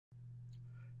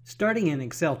Starting in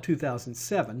Excel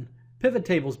 2007, pivot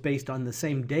tables based on the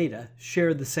same data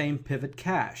share the same pivot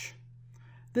cache.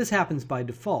 This happens by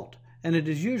default, and it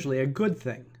is usually a good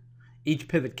thing. Each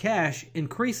pivot cache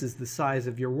increases the size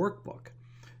of your workbook.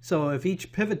 So if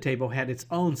each pivot table had its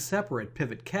own separate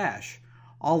pivot cache,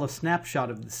 all a snapshot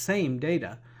of the same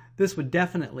data, this would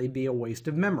definitely be a waste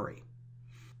of memory.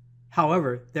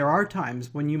 However, there are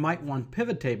times when you might want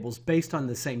pivot tables based on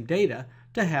the same data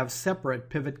to have separate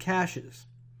pivot caches.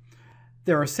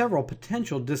 There are several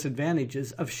potential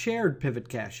disadvantages of shared pivot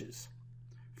caches.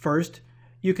 First,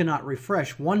 you cannot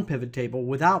refresh one pivot table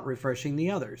without refreshing the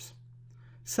others.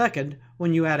 Second,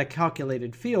 when you add a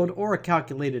calculated field or a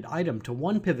calculated item to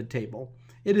one pivot table,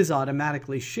 it is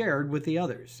automatically shared with the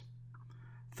others.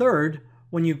 Third,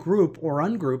 when you group or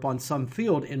ungroup on some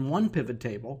field in one pivot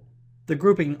table, the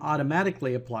grouping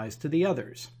automatically applies to the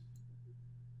others.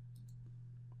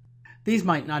 These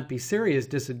might not be serious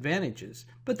disadvantages,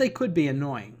 but they could be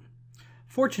annoying.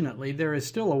 Fortunately, there is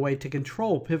still a way to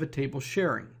control pivot table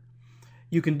sharing.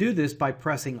 You can do this by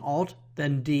pressing Alt,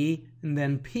 then D, and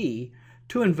then P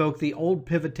to invoke the old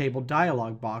pivot table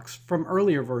dialog box from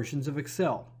earlier versions of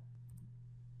Excel.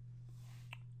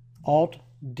 Alt,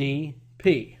 D,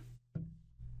 P.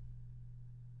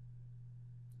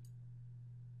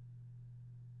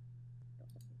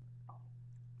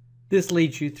 This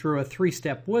leads you through a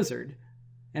three-step wizard,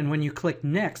 and when you click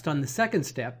Next on the second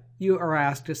step, you are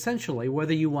asked essentially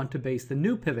whether you want to base the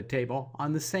new pivot table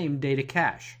on the same data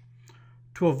cache.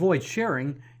 To avoid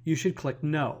sharing, you should click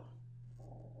No.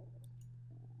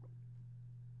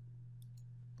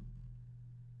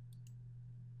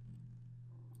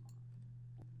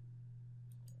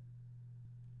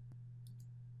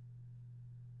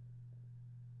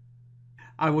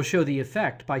 I will show the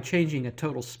effect by changing a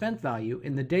total spent value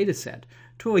in the dataset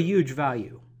to a huge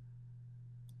value.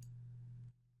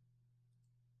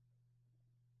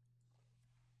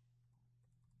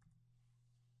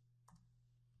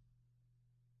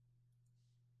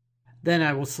 Then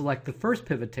I will select the first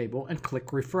pivot table and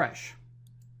click Refresh.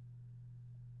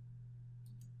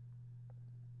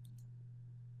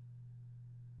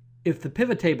 If the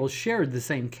pivot tables shared the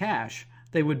same cache,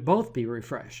 they would both be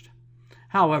refreshed.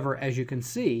 However, as you can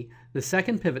see, the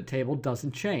second pivot table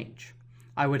doesn't change.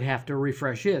 I would have to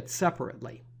refresh it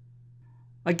separately.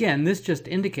 Again, this just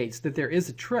indicates that there is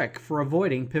a trick for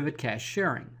avoiding pivot cache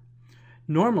sharing.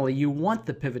 Normally, you want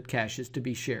the pivot caches to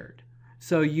be shared,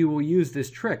 so you will use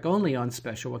this trick only on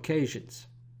special occasions.